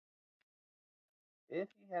If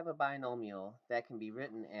you have a binomial that can be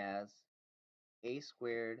written as a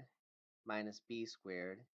squared minus b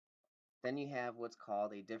squared, then you have what's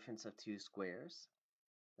called a difference of two squares.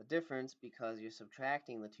 The difference because you're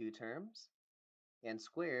subtracting the two terms, and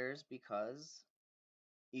squares because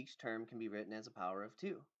each term can be written as a power of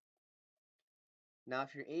 2. Now,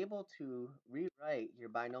 if you're able to rewrite your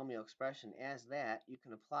binomial expression as that, you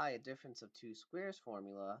can apply a difference of two squares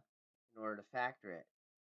formula in order to factor it.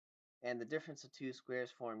 And the difference of two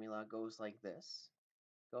squares formula goes like this.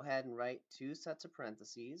 Go ahead and write two sets of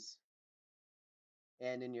parentheses.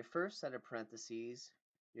 And in your first set of parentheses,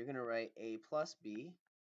 you're going to write a plus b.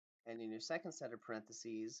 And in your second set of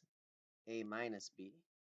parentheses, a minus b.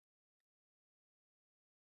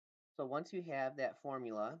 So once you have that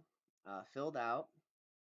formula filled out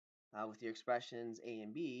with your expressions a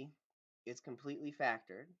and b, it's completely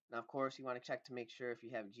factored. Now, of course, you want to check to make sure if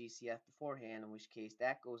you have GCF beforehand, in which case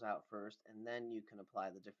that goes out first, and then you can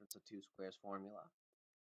apply the difference of two squares formula.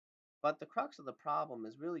 But the crux of the problem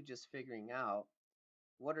is really just figuring out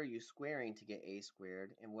what are you squaring to get a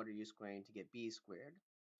squared and what are you squaring to get b squared.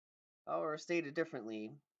 Or stated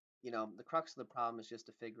differently, the crux of the problem is just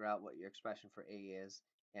to figure out what your expression for a is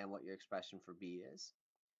and what your expression for b is.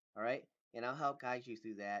 All right, and I'll help guide you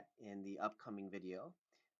through that in the upcoming video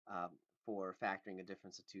um, for factoring a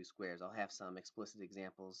difference of two squares. I'll have some explicit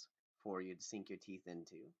examples for you to sink your teeth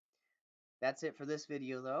into. That's it for this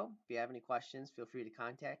video though. If you have any questions, feel free to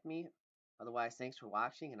contact me. Otherwise, thanks for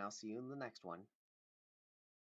watching and I'll see you in the next one.